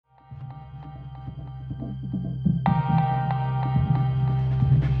Hi,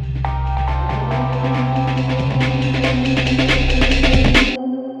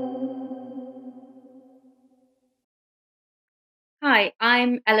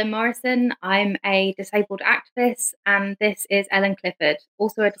 I'm Ellen Morrison. I'm a disabled activist, and this is Ellen Clifford,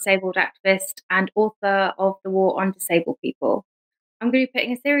 also a disabled activist and author of The War on Disabled People. I'm going to be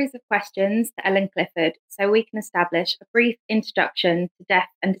putting a series of questions to Ellen Clifford so we can establish a brief introduction to deaf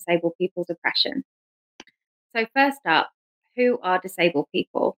and disabled people's oppression. So, first up, who are disabled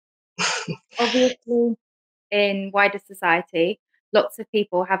people? Obviously, in wider society, lots of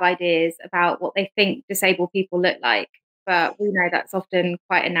people have ideas about what they think disabled people look like, but we know that's often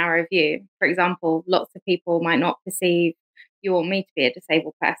quite a narrow view. For example, lots of people might not perceive you or me to be a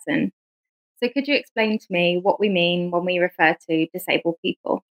disabled person. So, could you explain to me what we mean when we refer to disabled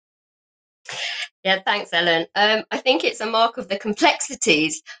people? Yeah, thanks, Ellen. I think it's a mark of the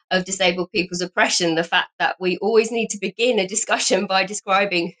complexities of disabled people's oppression, the fact that we always need to begin a discussion by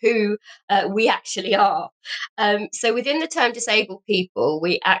describing who we actually are. So within the term disabled people,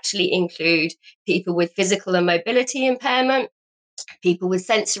 we actually include people with physical and mobility impairment, people with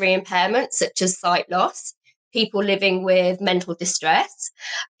sensory impairment, such as sight loss, people living with mental distress,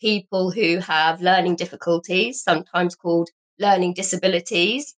 people who have learning difficulties, sometimes called learning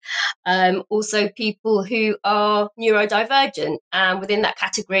disabilities, also people who are neurodivergent. And within that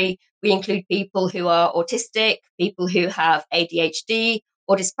category, we include people who are autistic, people who have ADHD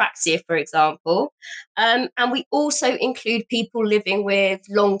or dyspraxia, for example. And we also include people living with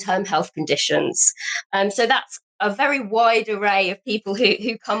long-term health conditions. So that's a very wide array of people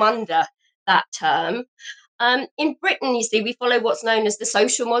who come under that term. In Britain, you see, we follow what's known as the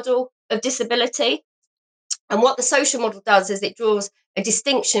social model of disability. And what the social model does is it draws a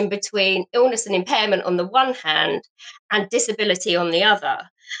distinction between illness and impairment on the one hand and disability on the other.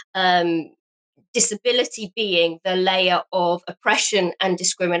 Um, Disability being the layer of oppression and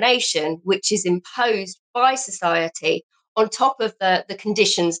discrimination which is imposed by society on top of the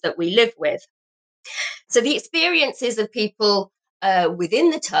conditions that we live with. So the experiences of people within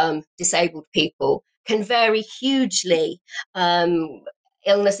the term disabled people can vary hugely.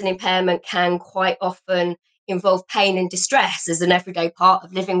 Illness and impairment can quite often involve pain and distress as an everyday part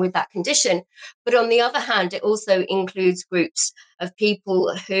of living with that condition. But on the other hand, it also includes groups of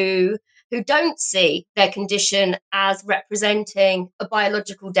people who don't see their condition as representing a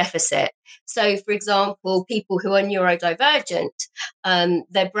biological deficit. So, for example, people who are neurodivergent,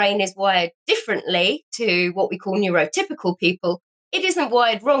 their brain is wired differently to what we call neurotypical people. It isn't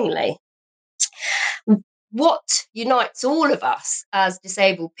wired wrongly. What unites all of us as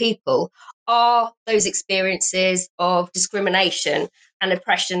disabled people are those experiences of discrimination and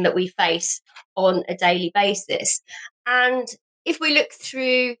oppression that we face on a daily basis. And if we look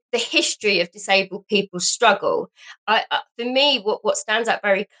through the history of disabled people's struggle, for me, what stands out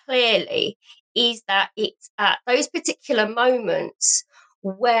very clearly is that it's at those particular moments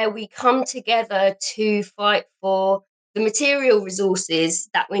where we come together to fight for the material resources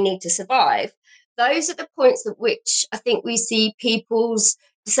that we need to survive. Those are the points at which I think we see people's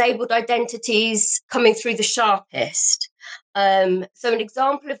disabled identities coming through the sharpest. So an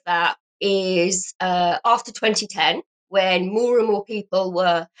example of that is after 2010, when more and more people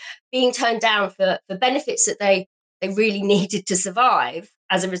were being turned down for benefits that they really needed to survive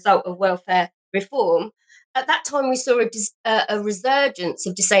as a result of welfare reform. At that time, we saw a resurgence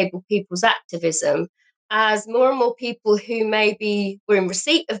of disabled people's activism as more and more people who maybe were in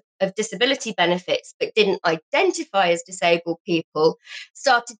receipt of disability benefits but didn't identify as disabled people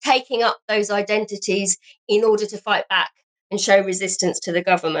started taking up those identities in order to fight back and show resistance to the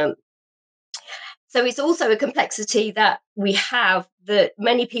government. So it's also a complexity that we have, that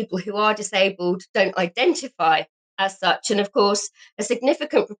many people who are disabled don't identify as such. And of course, a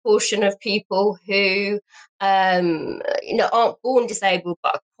significant proportion of people who aren't born disabled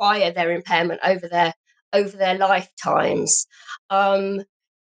but acquire their impairment over their lifetimes.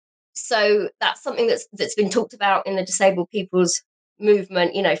 So that's something that's been talked about in the disabled people's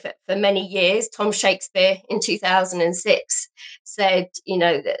movement, for many years. Tom Shakespeare in 2006 said,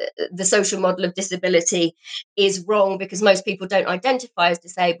 the social model of disability is wrong because most people don't identify as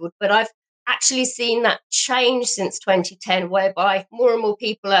disabled. But I've actually seen that change since 2010, whereby more and more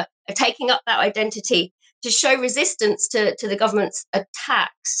people are taking up that identity to show resistance to the government's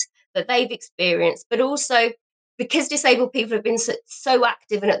attacks that they've experienced, but also because disabled people have been so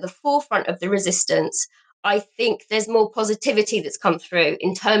active and at the forefront of the resistance. I think there's more positivity that's come through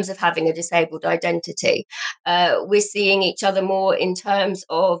in terms of having a disabled identity. We're seeing each other more in terms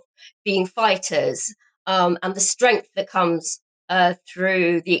of being fighters, and the strength that comes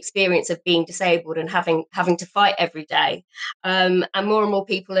through the experience of being disabled and having to fight every day. And more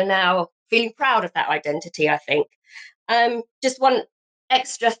people are now feeling proud of that identity, I think. Just one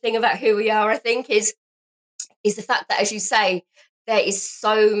extra thing about who we are, I think, is the fact that, as you say, there is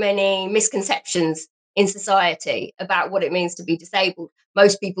so many misconceptions in society about what it means to be disabled.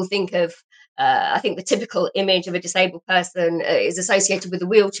 Most people think of, I think the typical image of a disabled person is associated with a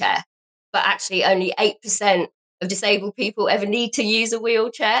wheelchair, but actually only 8% of disabled people ever need to use a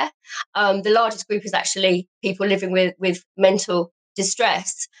wheelchair. The largest group is actually people living with mental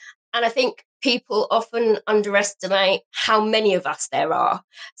distress. And I think people often underestimate how many of us there are.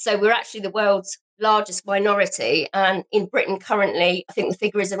 So we're actually the world's largest minority. And in Britain currently, I think the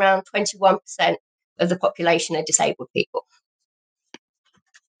figure is around 21% of the population are disabled people.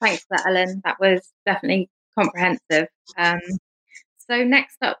 Thanks for that, Ellen. That was definitely comprehensive. So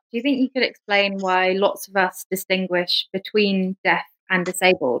next up, do you think you could explain why lots of us distinguish between deaf and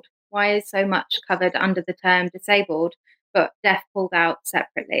disabled? Why is so much covered under the term disabled, but deaf pulled out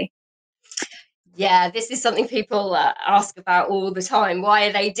separately? Yeah, this is something people ask about all the time. Why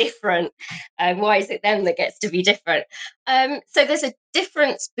are they different? And why is it them that gets to be different? So there's a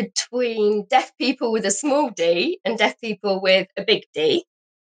difference between deaf people with a small d and deaf people with a big D.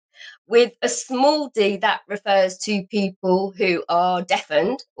 With a small d, that refers to people who are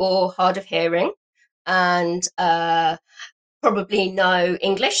deafened or hard of hearing and probably know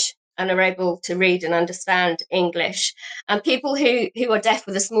English and are able to read and understand English. And people who are deaf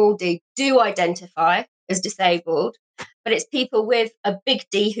with a small d do identify as disabled, but it's people with a big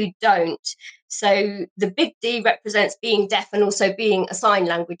D who don't. So the big D represents being deaf and also being a sign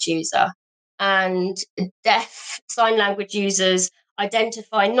language user. And deaf sign language users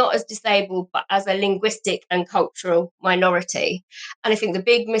identify not as disabled, but as a linguistic and cultural minority. And I think the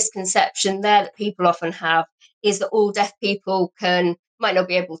big misconception there that people often have is that all deaf people might not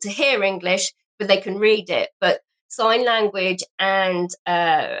be able to hear English, but they can read it. But sign language and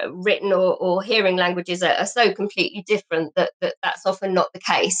written or hearing languages are so completely different that's often not the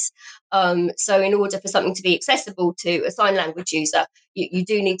case. So in order for something to be accessible to a sign language user, you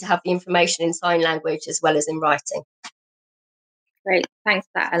do need to have the information in sign language as well as in writing. Great, thanks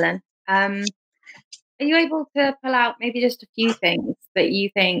for that, Ellen. Are you able to pull out maybe just a few things that you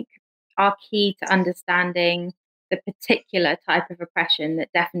think are key to understanding the particular type of oppression that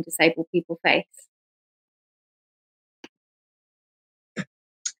deaf and disabled people face?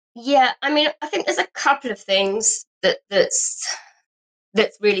 Yeah, I mean, I think there's a couple of things that's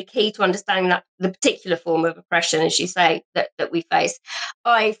really key to understanding that the particular form of oppression, as you say, that we face.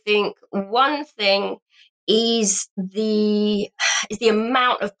 I think one thing is the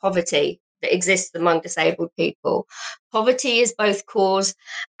amount of poverty that exists among disabled people. Poverty is both cause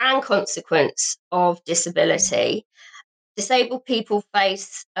and consequence of disability. Disabled people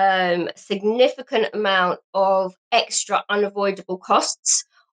face significant amount of extra unavoidable costs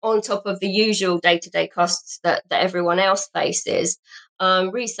on top of the usual day-to-day costs that everyone else faces.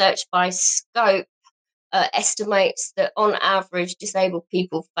 Research by Scope estimates that on average disabled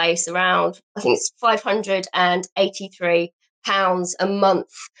people face around, I think it's £583 a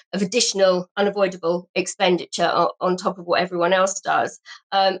month of additional unavoidable expenditure on top of what everyone else does.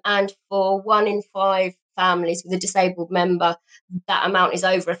 And for 1 in 5 families with a disabled member, that amount is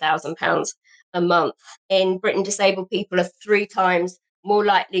over £1,000 a month. In Britain, disabled people are 3 times more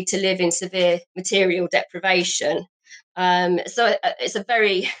likely to live in severe material deprivation. So it's a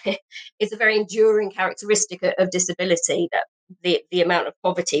very it's a very enduring characteristic of disability, that the amount of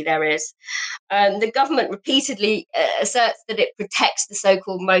poverty there is. The government repeatedly asserts that it protects the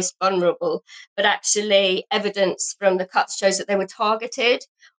so-called most vulnerable, but actually evidence from the cuts shows that they were targeted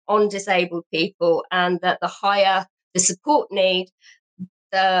on disabled people, and that the higher the support need,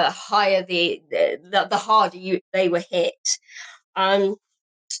 the higher the harder they were hit. Um,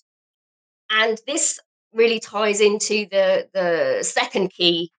 and this really ties into the second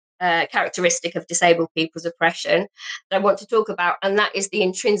key characteristic of disabled people's oppression that I want to talk about, and that is the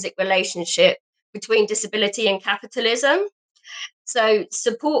intrinsic relationship between disability and capitalism. So,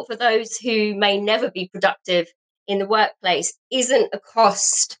 support for those who may never be productive in the workplace isn't a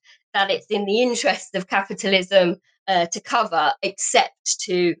cost that it's in the interest of capitalism to cover, except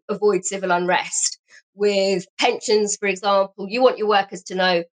to avoid civil unrest. With pensions, for example, you want your workers to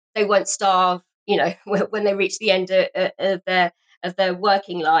know they won't starve, when they reach the end of their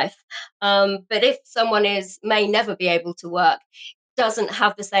working life. But if someone may never be able to work, doesn't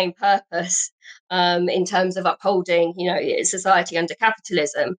have the same purpose in terms of upholding, society under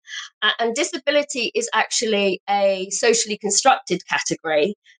capitalism. And disability is actually a socially constructed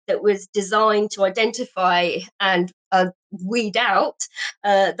category that was designed to identify and weed out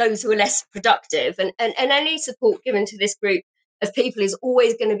those who are less productive. And any support given to this group of people is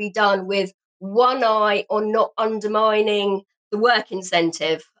always going to be done with one eye on not undermining the work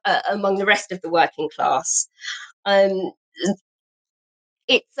incentive among the rest of the working class. Um,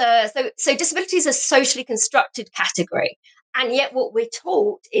 it's so disability is a socially constructed category, and yet what we're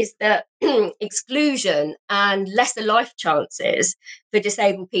taught is that exclusion and lesser life chances for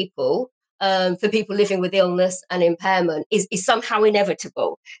disabled people, for people living with illness and impairment, is somehow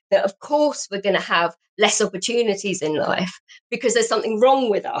inevitable. That of course we're going to have less opportunities in life because there's something wrong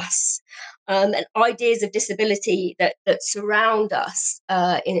with us. And ideas of disability that surround us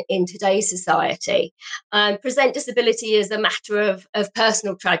in today's society present disability as a matter of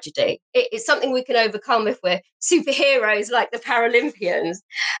personal tragedy. It's something we can overcome if we're superheroes like the Paralympians.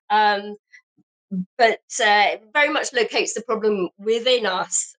 Um, but very much locates the problem within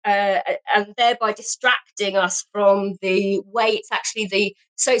us and thereby distracting us from the way it's actually the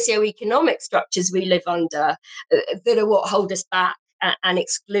socioeconomic structures we live under that are what hold us back and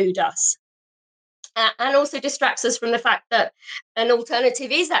exclude us. And also distracts us from the fact that an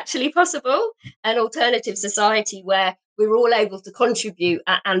alternative is actually possible, an alternative society where we're all able to contribute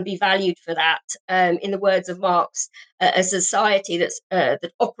and be valued for that. In the words of Marx, a society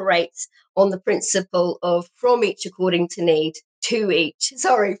that operates on the principle of from each according to need, to each,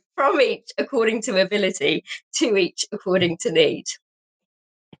 sorry, from each according to ability, to each according to need.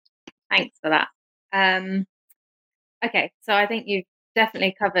 Thanks for that. Okay, so I think you've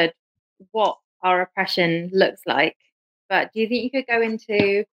definitely covered what our oppression looks like, but do you think you could go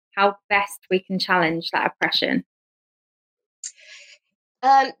into how best we can challenge that oppression?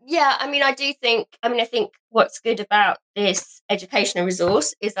 Yeah, I mean, I think what's good about this educational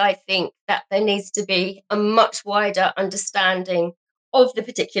resource is I think that there needs to be a much wider understanding of the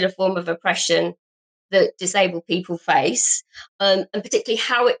particular form of oppression that disabled people face, and particularly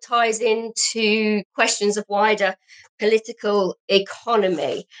how it ties into questions of wider political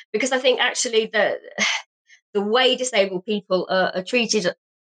economy. Because I think actually the way disabled people are treated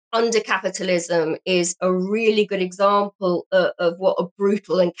under capitalism is a really good example of what a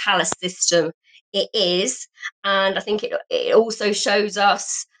brutal and callous system it is. And I think it also shows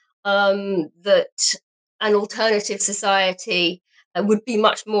us that an alternative society would be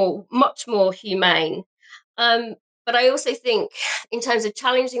much more humane. Um, but I also think, in terms of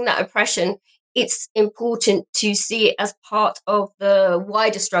challenging that oppression, it's important to see it as part of the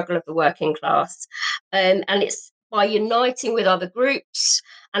wider struggle of the working class. And it's by uniting with other groups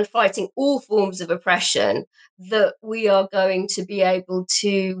and fighting all forms of oppression that we are going to be able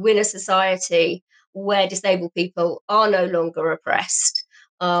to win a society where disabled people are no longer oppressed,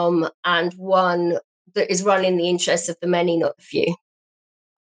 and one that is run in the interests of the many, not the few.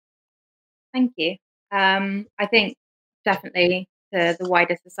 Thank you. I think definitely to the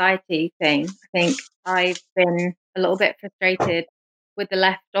wider society thing, I think I've been a little bit frustrated with the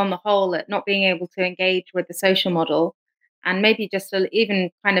left on the whole at not being able to engage with the social model, and maybe just even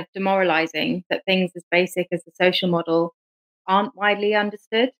kind of demoralizing that things as basic as the social model aren't widely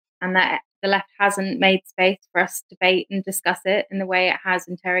understood, and that the left hasn't made space for us to debate and discuss it in the way it has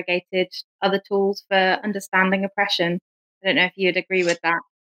interrogated other tools for understanding oppression. I don't know if you'd agree with that.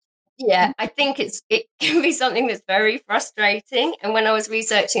 Yeah, I think it can be something that's very frustrating. And when I was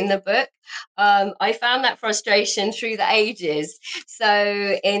researching the book, I found that frustration through the ages.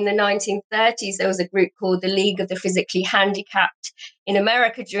 So in the 1930s, there was a group called the League of the Physically Handicapped in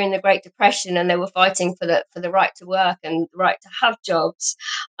America during the Great Depression, and they were fighting for the right to work and the right to have jobs.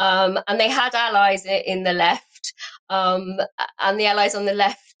 And they had allies in the left, and the allies on the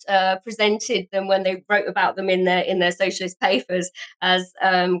left presented them when they wrote about them in their socialist papers as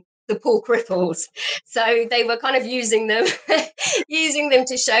the poor cripples. So they were kind of using them using them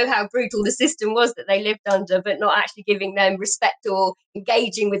to show how brutal the system was that they lived under, but not actually giving them respect or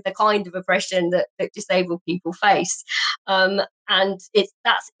engaging with the kind of oppression that disabled people face. And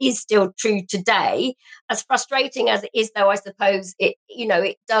that is still true today. As frustrating as it is, though, I suppose it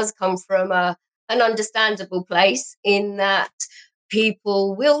does come from an understandable place in that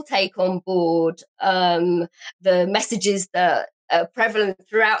people will take on board the messages that prevalent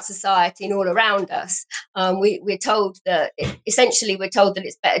throughout society and all around us. We're told that it's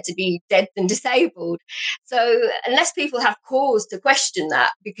better to be dead than disabled. So unless people have cause to question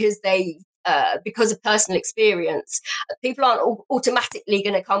that because of personal experience, people aren't automatically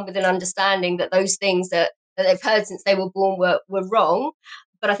going to come with an understanding that those things that they've heard since they were born were wrong.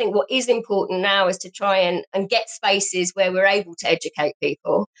 But I think what is important now is to try and get spaces where we're able to educate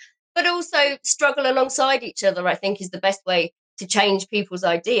people, but also struggle alongside each other, I think is the best way to change people's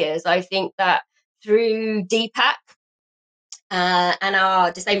ideas. I think that through DPAC, and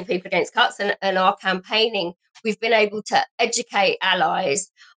our Disabled People Against Cuts and our campaigning, we've been able to educate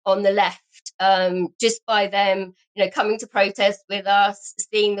allies on the left, just by them, coming to protest with us,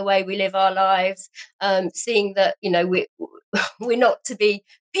 seeing the way we live our lives, seeing that, we're not to be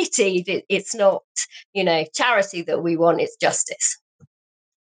pitied. It's not, charity that we want, it's justice.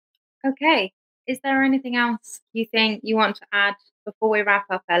 Okay. Is there anything else you think you want to add before we wrap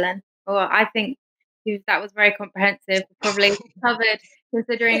up, Ellen? Or I think that was very comprehensive, probably covered,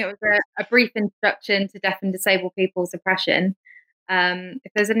 considering it was a brief introduction to deaf and disabled people's oppression.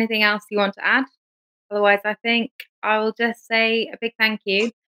 If there's anything else you want to add, otherwise, I think I will just say a big thank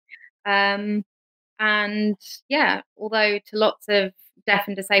you. And yeah, although to lots of deaf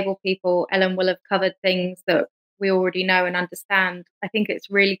and disabled people, Ellen will have covered things that we already know and understand, I think it's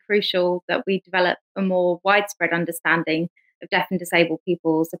really crucial that we develop a more widespread understanding of deaf and disabled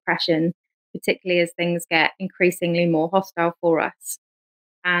people's oppression, particularly as things get increasingly more hostile for us.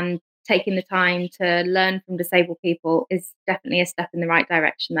 And taking the time to learn from disabled people is definitely a step in the right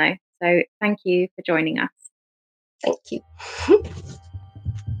direction, though. So thank you for joining us. Thank you.